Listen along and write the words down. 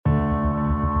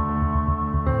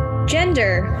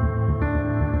Gender.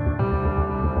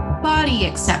 Body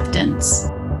acceptance.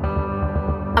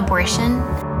 Abortion.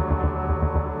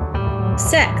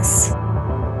 Sex.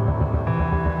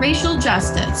 Racial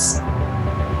justice.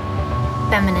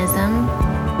 Feminism.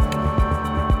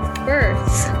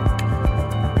 Birth.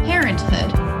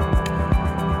 Parenthood.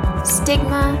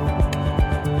 Stigma.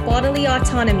 Bodily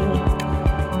autonomy.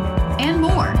 And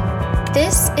more.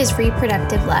 This is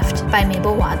Reproductive Left by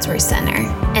Mabel Wadsworth Center,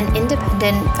 an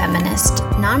independent, feminist,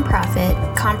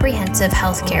 nonprofit, comprehensive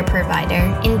healthcare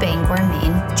provider in Bangor,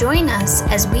 Maine. Join us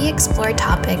as we explore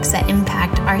topics that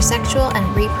impact our sexual and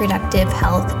reproductive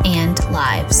health and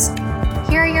lives.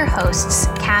 Here are your hosts,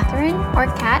 Catherine, or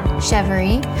Kat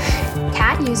Chevery.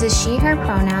 Kat uses she/her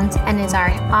pronouns and is our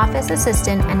office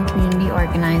assistant and community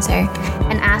organizer.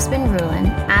 And Aspen Rulin.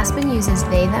 Aspen uses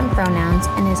they/them pronouns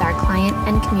and is our client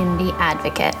and community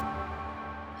advocate.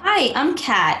 Hi, I'm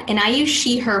Kat, and I use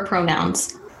she/her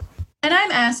pronouns. And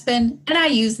I'm Aspen, and I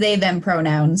use they/them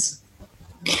pronouns.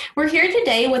 We're here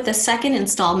today with the second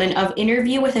installment of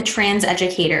Interview with a Trans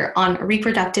Educator on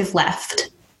Reproductive Left.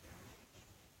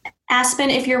 Aspen,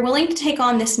 if you're willing to take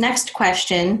on this next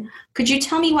question, could you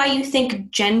tell me why you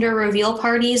think gender reveal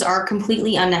parties are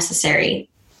completely unnecessary?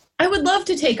 I would love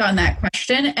to take on that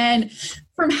question. And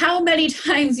from how many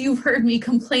times you've heard me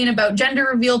complain about gender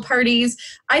reveal parties,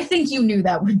 I think you knew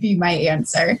that would be my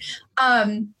answer.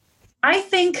 I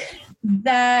think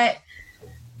that,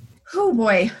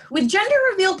 with gender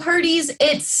reveal parties,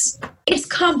 it's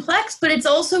complex, but it's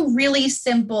also really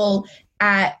simple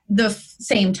at the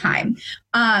same time.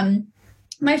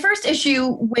 My first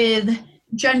issue with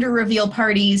gender reveal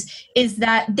parties is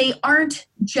that they aren't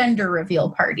gender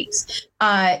reveal parties.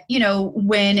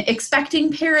 When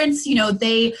expecting parents,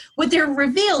 what they're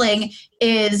revealing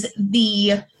is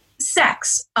the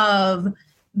sex of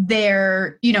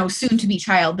their, soon-to-be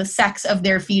child, the sex of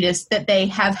their fetus that they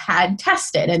have had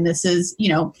tested. And this is,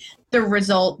 the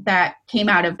result that came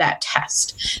out of that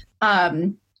test.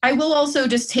 I will also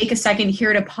just take a second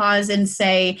here to pause and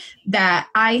say that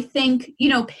I think,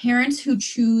 parents who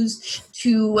choose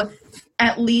to,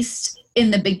 at least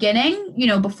in the beginning,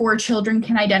 before children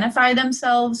can identify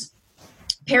themselves,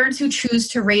 parents who choose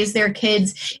to raise their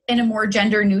kids in a more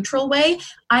gender neutral way,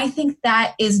 I think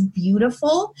that is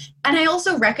beautiful. And I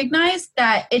also recognize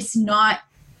that it's not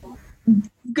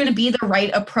going to be the right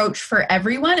approach for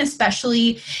everyone,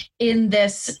 especially in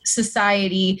this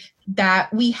society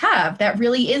that we have that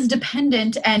really is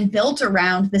dependent and built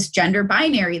around this gender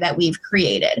binary that we've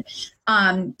created.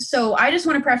 So I just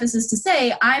want to preface this to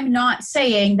say, I'm not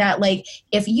saying that,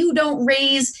 if you don't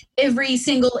raise every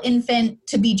single infant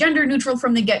to be gender neutral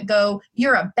from the get-go,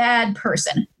 you're a bad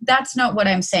person. That's not what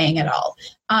I'm saying at all.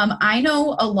 I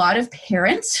know a lot of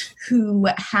parents who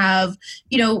have,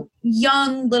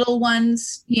 young little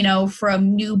ones,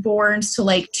 from newborns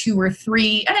to 2 or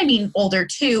 3, and I mean older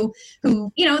too,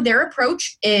 who, their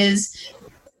approach is,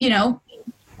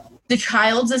 the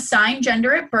child's assigned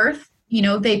gender at birth.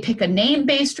 They pick a name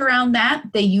based around that.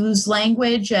 They use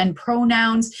language and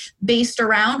pronouns based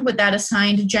around what that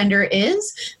assigned gender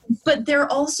is. But they're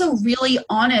also really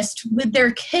honest with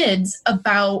their kids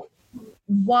about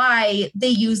why they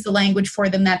use the language for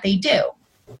them that they do.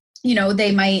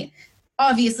 They might,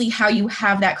 obviously, how you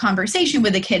have that conversation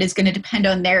with a kid is going to depend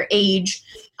on their age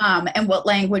and what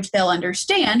language they'll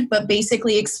understand. But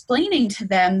basically explaining to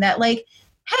them that,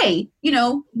 hey,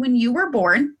 when you were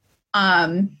born,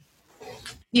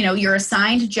 your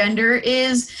assigned gender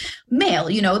is male.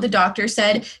 The doctor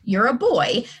said you're a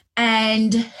boy.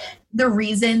 And the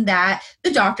reason that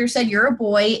the doctor said you're a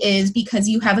boy is because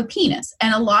you have a penis.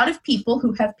 And a lot of people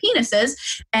who have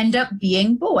penises end up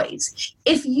being boys.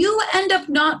 If you end up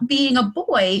not being a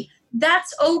boy,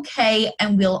 that's okay.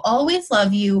 And we'll always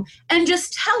love you. And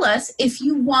just tell us if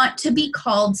you want to be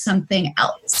called something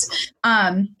else.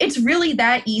 It's really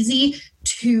that easy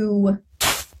to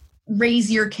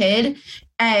raise your kid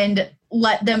and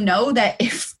let them know that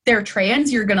if they're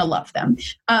trans, you're going to love them.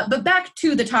 But back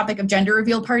to the topic of gender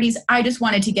reveal parties, I just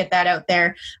wanted to get that out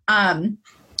there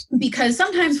because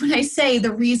sometimes when I say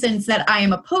the reasons that I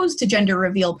am opposed to gender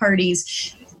reveal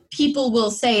parties, people will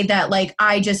say that,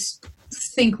 I just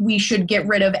think we should get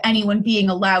rid of anyone being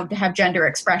allowed to have gender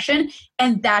expression.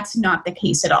 And that's not the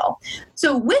case at all.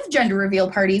 So with gender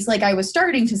reveal parties, like I was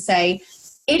starting to say,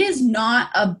 it is not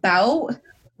about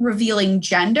revealing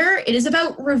gender. It is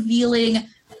about revealing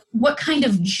what kind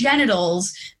of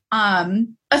genitals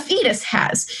a fetus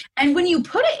has. And when you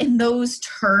put it in those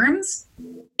terms,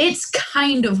 it's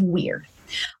kind of weird.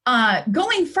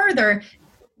 Going further,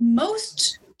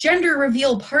 most gender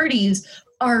reveal parties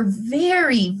are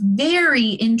very,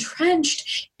 very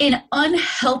entrenched in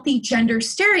unhealthy gender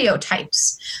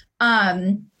stereotypes.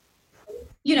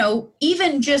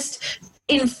 Even just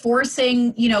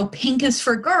enforcing, pink is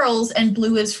for girls and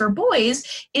blue is for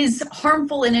boys is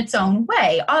harmful in its own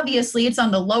way. Obviously, it's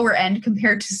on the lower end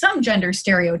compared to some gender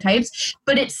stereotypes,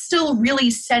 but it's still really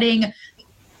setting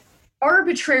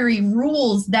arbitrary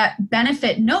rules that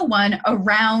benefit no one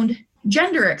around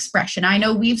gender expression. I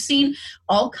know we've seen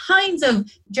all kinds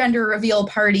of gender reveal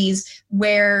parties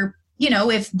where,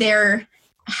 if they're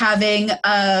having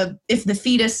if the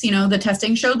fetus, the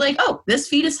testing showed like, oh, this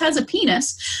fetus has a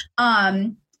penis,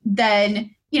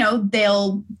 then,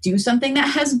 they'll do something that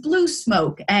has blue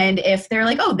smoke. And if they're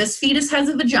like, oh, this fetus has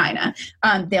a vagina,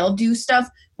 they'll do stuff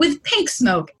with pink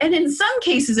smoke. And in some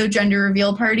cases of gender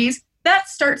reveal parties, that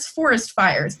starts forest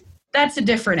fires. That's a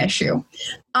different issue.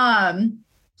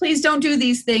 Please don't do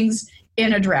these things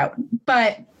in a drought.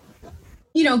 But,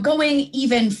 going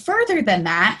even further than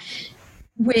that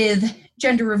with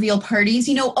gender reveal parties,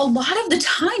 a lot of the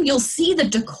time you'll see the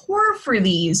decor for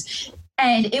these,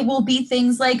 and it will be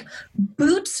things like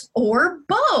boots or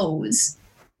bows.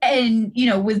 And,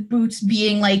 with boots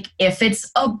being like if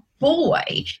it's a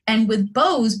boy, and with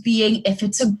bows being if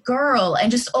it's a girl,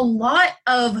 and just a lot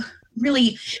of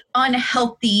really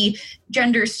unhealthy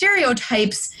gender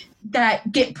stereotypes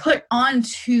that get put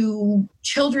onto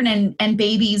children and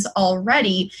babies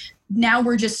already. Now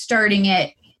we're just starting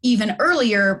it even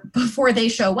earlier before they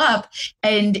show up,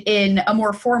 and in a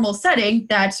more formal setting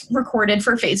that's recorded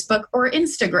for Facebook or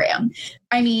Instagram.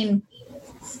 I mean,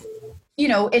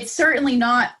 it's certainly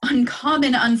not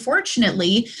uncommon,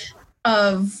 unfortunately,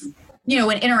 of,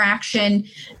 an interaction.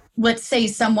 Let's say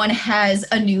someone has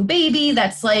a new baby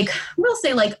that's like, we'll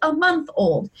say like a month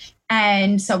old,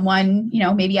 and someone,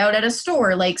 maybe out at a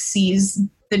store, like sees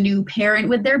the new parent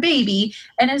with their baby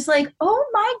and is like, oh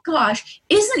my gosh,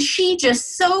 isn't she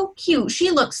just so cute? She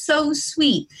looks so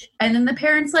sweet. And then the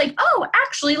parent's like, oh,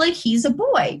 actually, like he's a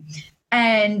boy.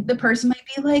 And the person might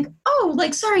be like, oh,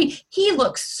 like, sorry, he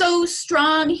looks so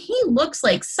strong. He looks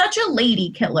like such a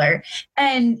lady killer.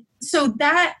 And so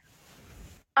that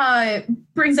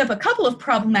brings up a couple of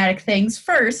problematic things.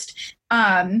 First,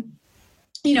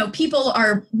 people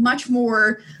are much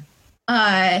more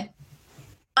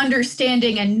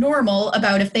understanding and normal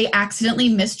about if they accidentally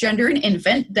misgender an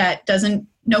infant that doesn't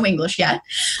know English yet.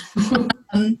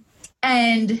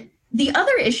 And the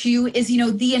other issue is,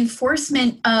 the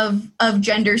enforcement of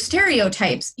gender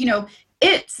stereotypes.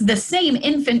 It's the same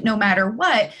infant no matter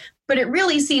what, but it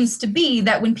really seems to be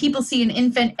that when people see an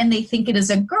infant and they think it is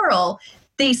a girl,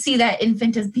 they see that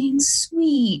infant as being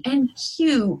sweet and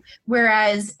cute.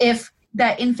 Whereas if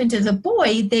that infant is a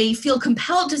boy, they feel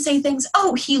compelled to say things,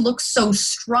 oh, he looks so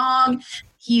strong.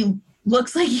 He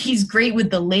looks like he's great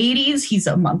with the ladies. He's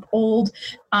a month old.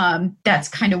 That's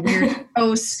kind of weird.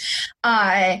 Gross.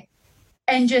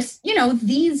 And just,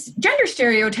 these gender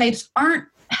stereotypes aren't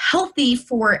healthy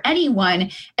for anyone.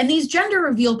 And these gender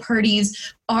reveal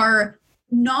parties are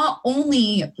not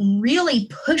only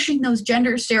really pushing those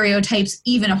gender stereotypes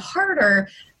even harder,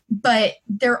 but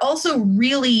they're also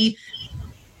really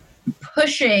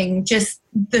pushing just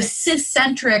the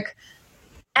ciscentric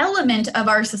element of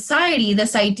our society,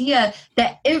 this idea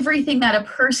that everything that a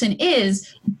person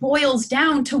is boils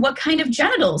down to what kind of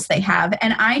genitals they have.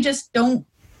 And I just don't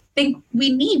think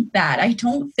we need that. I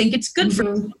don't think it's good for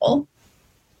people.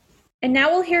 And now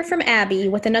we'll hear from Abby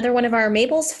with another one of our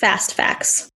Mabel's Fast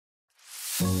Facts.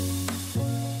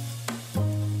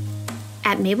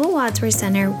 At Mabel Wadsworth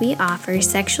Center, we offer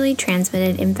sexually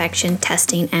transmitted infection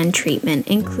testing and treatment,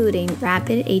 including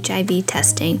rapid HIV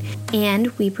testing, and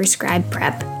we prescribe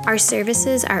PrEP. Our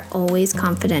services are always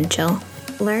confidential.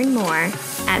 Learn more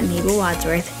at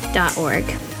mabelwadsworth.org.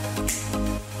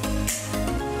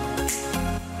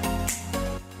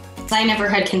 I never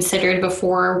had considered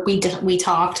before we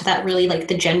talked that really like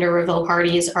the gender reveal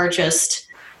parties are just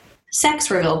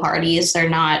sex reveal parties. They're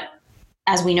not,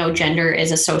 as we know, gender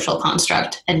is a social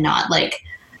construct and not like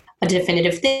a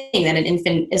definitive thing that an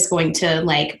infant is going to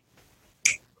like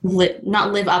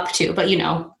not live up to, but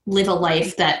live a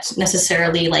life that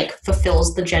necessarily like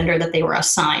fulfills the gender that they were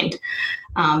assigned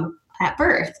at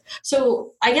birth.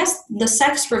 So I guess the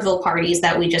sex reveal parties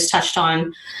that we just touched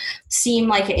on seem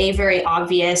like a very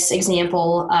obvious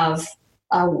example of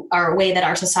our way that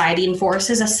our society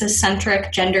enforces a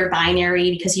ciscentric gender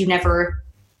binary, because you never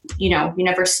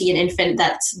see an infant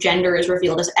that's gender is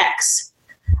revealed as X.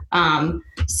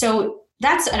 So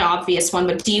that's an obvious one,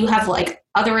 but do you have like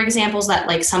other examples that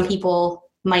like some people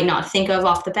might not think of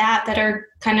off the bat that are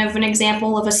kind of an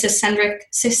example of a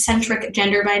ciscentric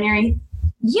gender binary?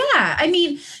 Yeah, I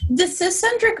mean, the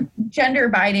ciscentric gender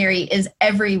binary is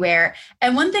everywhere.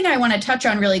 And one thing I want to touch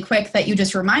on really quick that you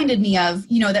just reminded me of,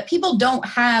 that people don't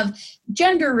have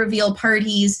gender reveal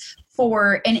parties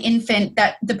for an infant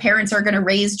that the parents are going to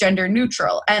raise gender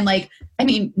neutral. And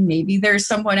maybe there's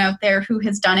someone out there who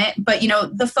has done it, but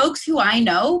the folks who I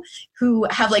know who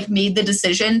have made the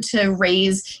decision to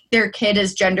raise their kid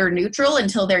as gender neutral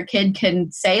until their kid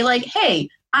can say hey,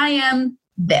 I am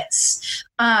this,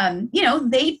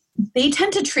 they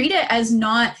tend to treat it as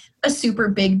not a super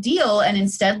big deal and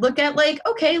instead look at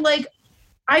okay,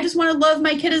 I just want to love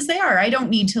my kid as they are. I don't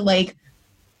need to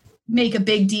make a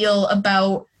big deal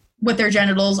about what their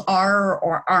genitals are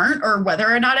or aren't, or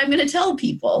whether or not I'm going to tell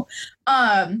people.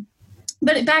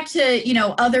 But back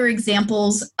to, other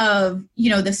examples of,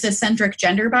 the ciscentric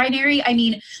gender binary. I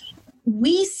mean,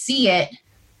 we see it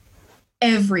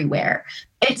everywhere.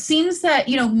 It seems that,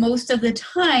 most of the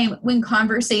time when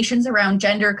conversations around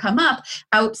gender come up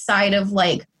outside of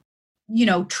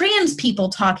trans people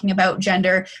talking about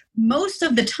gender, most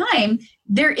of the time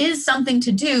there is something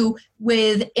to do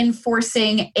with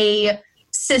enforcing a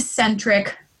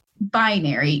ciscentric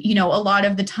binary. A lot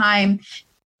of the time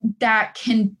that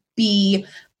can be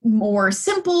more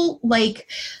simple,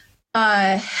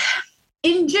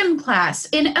 in gym class,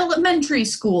 in elementary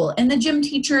school, and the gym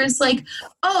teacher is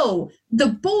oh, the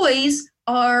boys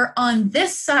are on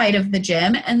this side of the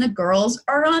gym and the girls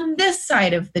are on this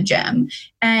side of the gym.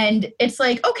 And it's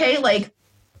okay,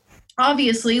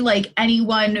 obviously,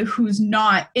 anyone who's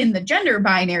not in the gender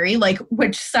binary,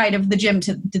 which side of the gym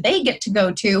do they get to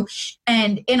go to?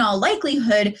 And in all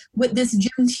likelihood, what this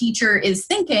gym teacher is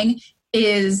thinking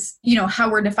is, how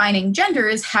we're defining gender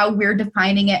is how we're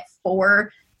defining it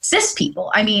for cis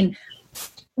people. I mean,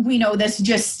 we know this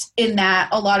just in that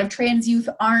a lot of trans youth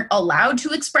aren't allowed to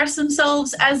express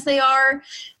themselves as they are,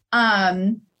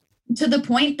 to the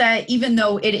point that even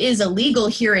though it is illegal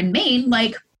here in Maine,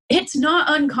 it's not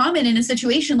uncommon in a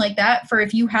situation like that for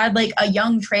if you had a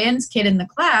young trans kid in the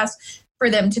class for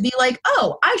them to be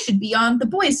oh, I should be on the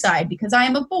boys' side because I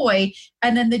am a boy.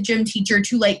 And then the gym teacher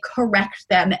to correct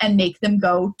them and make them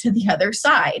go to the other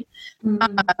side.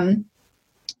 Mm-hmm.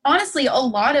 Honestly, a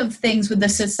lot of things with the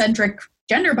ciscentric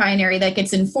gender binary that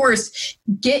get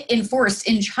enforced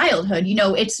in childhood.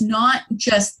 It's not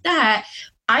just that.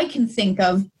 I can think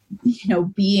of,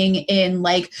 being in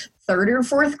third or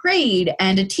fourth grade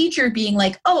and a teacher being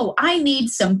oh, I need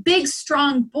some big,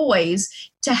 strong boys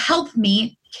to help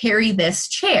me carry this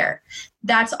chair.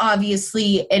 That's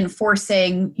obviously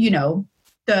enforcing,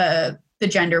 the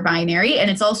gender binary.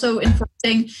 And it's also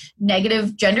enforcing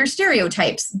negative gender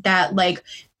stereotypes that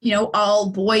all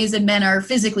boys and men are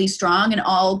physically strong and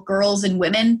all girls and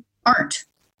women aren't.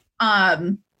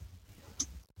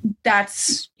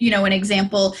 That's, an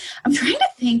example. I'm trying to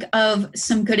think of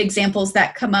some good examples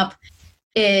that come up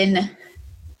in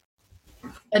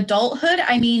adulthood.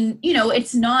 I mean,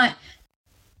 it's not,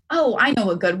 oh, I know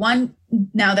a good one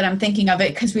now that I'm thinking of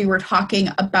it, because we were talking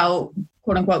about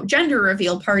quote unquote gender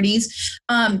reveal parties.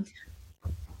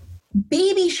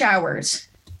 Baby showers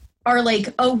are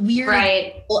a weird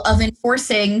example of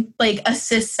enforcing a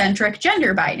ciscentric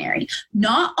gender binary.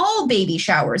 Not all baby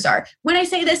showers are. When I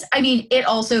say this, I mean, it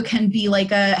also can be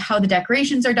how the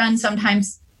decorations are done.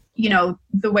 Sometimes,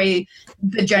 the way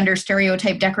the gender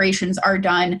stereotype decorations are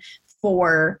done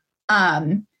for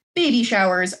baby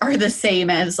showers are the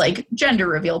same as gender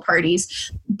reveal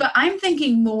parties. But I'm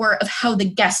thinking more of how the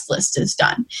guest list is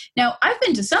done. Now, I've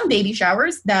been to some baby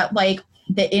showers that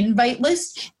the invite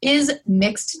list is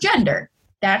mixed gender.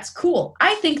 That's cool.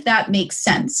 I think that makes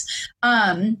sense.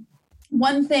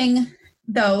 One thing,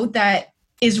 though, that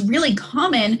is really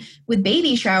common with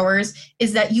baby showers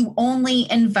is that you only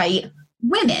invite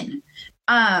women,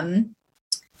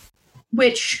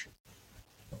 which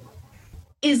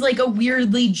is a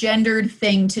weirdly gendered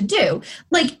thing to do.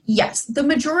 Yes, the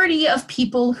majority of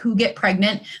people who get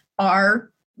pregnant are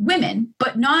women,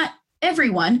 but not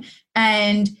everyone.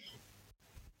 And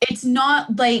it's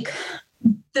not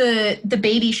the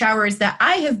baby showers that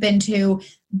I have been to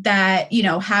that,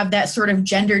 have that sort of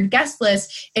gendered guest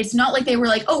list. It's not they were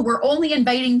oh, we're only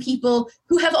inviting people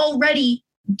who have already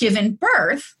given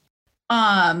birth,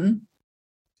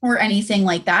 or anything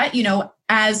like that.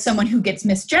 As someone who gets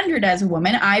misgendered as a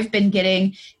woman, I've been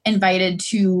getting invited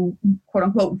to quote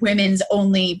unquote women's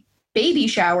only baby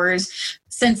showers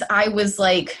since I was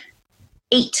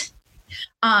 8.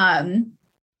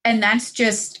 And that's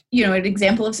just, an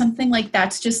example of something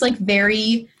that's just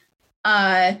very,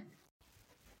 it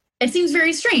seems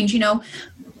very strange,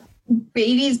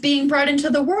 babies being brought into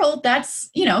the world.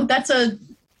 That's,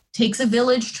 takes a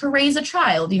village to raise a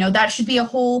child. That should be a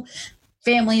whole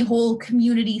family, whole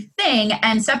community thing,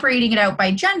 and separating it out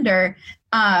by gender.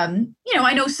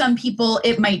 I know some people,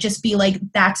 it might just be like,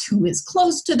 that's who is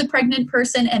close to the pregnant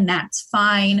person, and that's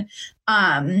fine.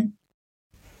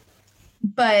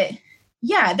 But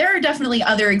yeah, there are definitely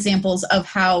other examples of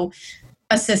how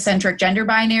a cis-centric gender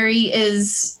binary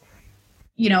is,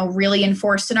 really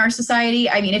enforced in our society.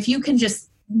 I mean, if you can just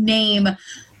name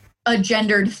a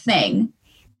gendered thing,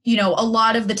 a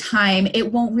lot of the time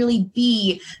it won't really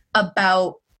be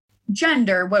about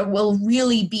gender. What will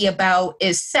really be about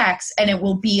is sex, and it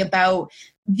will be about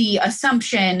the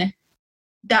assumption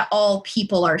that all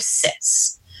people are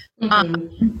cis.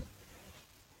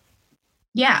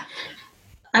 Yeah.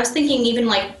 I was thinking even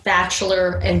like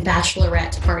bachelor and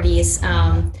bachelorette parties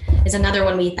is another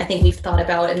one I think we've thought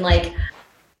about, and like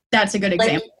that's a good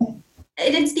example.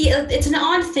 It's an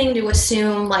odd thing to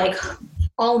assume like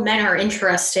all men are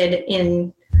interested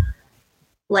in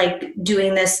like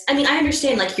doing this. I mean, I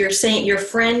understand like you're saying your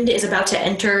friend is about to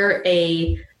enter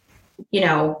a,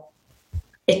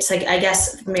 it's like, I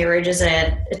guess marriage is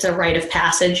it's a rite of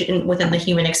passage within the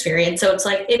human experience. So it's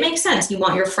like, it makes sense. You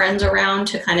want your friends around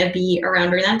to kind of be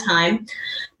around during that time.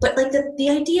 But like the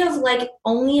idea of like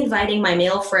only inviting my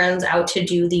male friends out to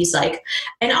do these like,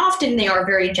 and often they are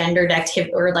very gendered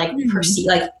activity or like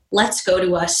like, let's go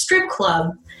to a strip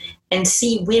club and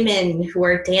see women who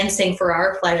are dancing for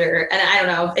our pleasure. And I don't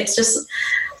know, it's just,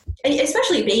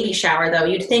 especially baby shower though,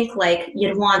 you'd think like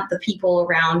you'd want the people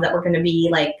around that were going to be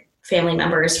like family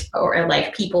members or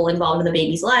like people involved in the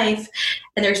baby's life.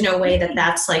 And there's no way that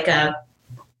that's like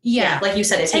like you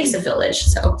said, it takes a village.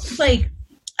 So like,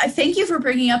 thank you for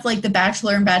bringing up like the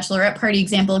bachelor and bachelorette party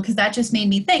example, because that just made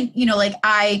me think, like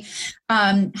I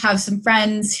have some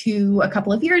friends who a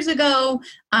couple of years ago,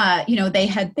 they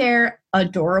had their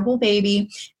adorable baby,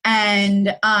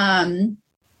 and that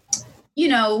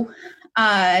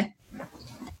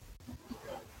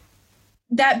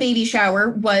baby shower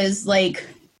was like,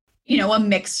 a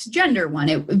mixed gender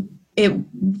one.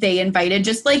 They invited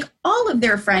just like all of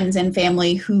their friends and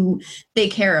family who they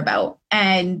care about.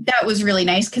 And that was really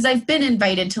nice, because I've been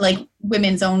invited to like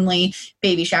women's only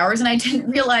baby showers, and I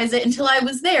didn't realize it until I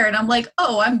was there. And I'm like,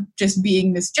 oh, I'm just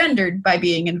being misgendered by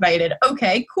being invited.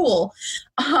 Okay, cool.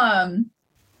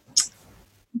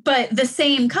 But the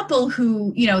same couple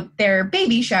who, their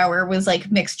baby shower was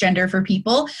like mixed gender for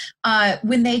people,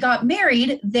 when they got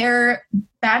married, their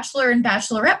bachelor and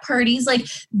bachelorette parties, like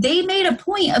they made a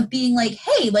point of being like,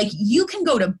 hey, like you can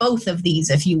go to both of these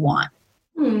if you want.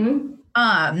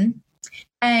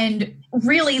 And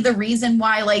really the reason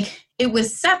why like it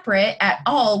was separate at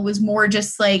all was more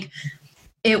just like,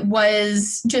 it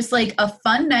was just like a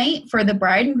fun night for the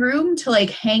bride and groom to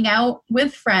like hang out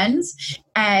with friends,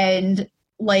 and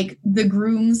like the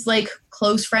groom's like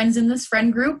close friends in this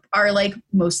friend group are like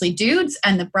mostly dudes,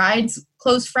 and the bride's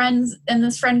close friends in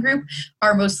this friend group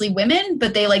are mostly women.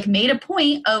 But they like made a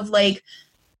point of like,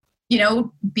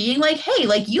 being like, hey,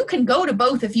 like you can go to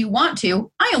both if you want to.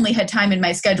 I only had time in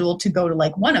my schedule to go to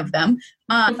like one of them.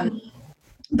 But,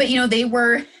 they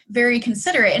were very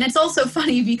considerate. And it's also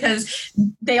funny because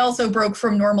they also broke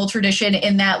from normal tradition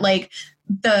in that like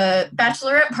the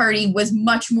bachelorette party was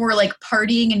much more like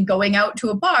partying and going out to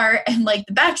a bar, and like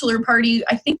the bachelor party,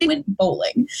 I think they went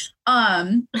bowling.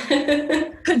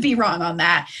 Could be wrong on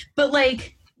that. But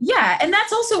like, yeah. And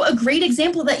that's also a great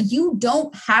example that you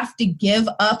don't have to give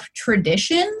up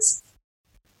traditions,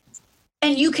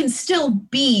 and you can still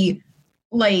be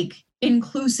like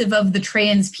inclusive of the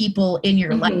trans people in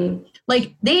your life.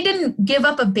 Like they didn't give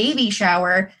up a baby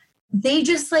shower. They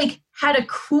just like had a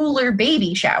cooler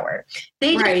baby shower.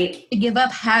 They didn't give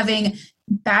up having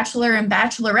bachelor and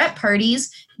bachelorette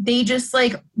parties. They just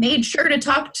like made sure to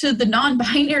talk to the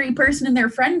non-binary person in their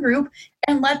friend group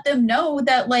and let them know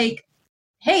that like,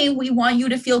 hey, we want you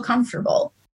to feel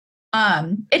comfortable.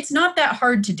 It's not that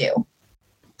hard to do.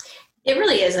 It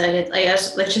really isn't.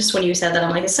 It's just when you said that,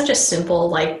 I'm like, it's such a simple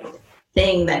like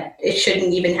thing that it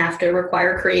shouldn't even have to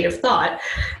require creative thought.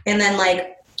 And then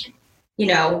like,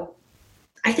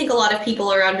 I think a lot of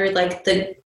people are under like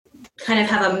the kind of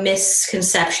have a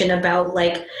misconception about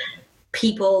like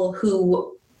people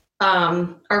who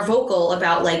are vocal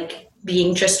about like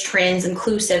being just trans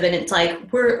inclusive, and it's like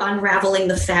we're unraveling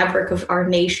the fabric of our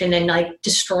nation and like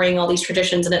destroying all these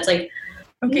traditions, and it's like,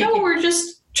 okay, no, we're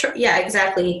just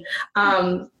exactly.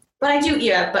 But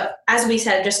but as we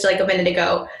said just like a minute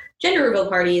ago, gender reveal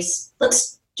parties,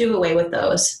 let's do away with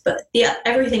those, but yeah,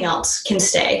 everything else can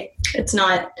stay. It's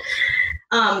not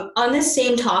on this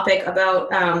same topic about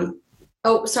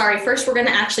first we're going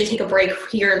to actually take a break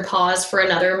here and pause for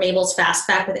another Mabel's Fast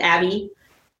Fact with Abby,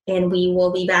 and we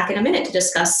will be back in a minute to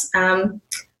discuss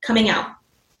coming out.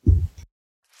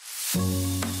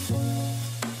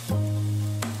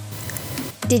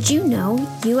 Did you know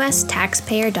U.S.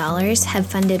 taxpayer dollars have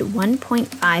funded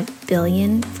 $1.5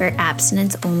 billion for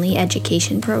abstinence-only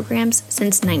education programs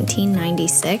since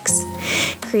 1996,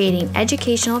 creating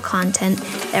educational content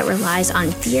that relies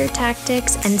on fear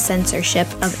tactics and censorship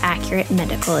of accurate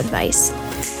medical advice?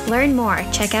 Learn more.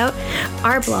 Check out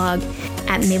our blog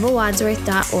at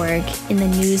mabelwadsworth.org in the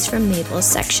News from Mabel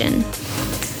section.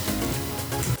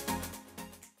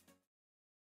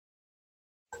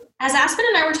 As Aspen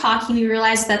and I were talking, we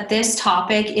realized that this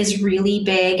topic is really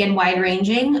big and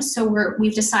wide-ranging, so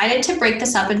we've decided to break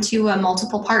this up into a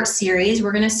multiple-part series.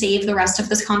 We're going to save the rest of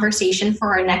this conversation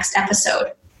for our next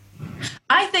episode.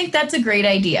 I think that's a great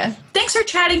idea. Thanks for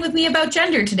chatting with me about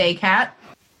gender today, Kat.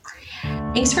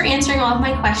 Thanks for answering all of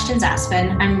my questions,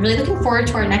 Aspen. I'm really looking forward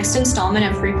to our next installment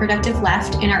of Reproductive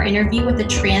Left in our interview with a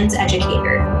trans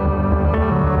educator.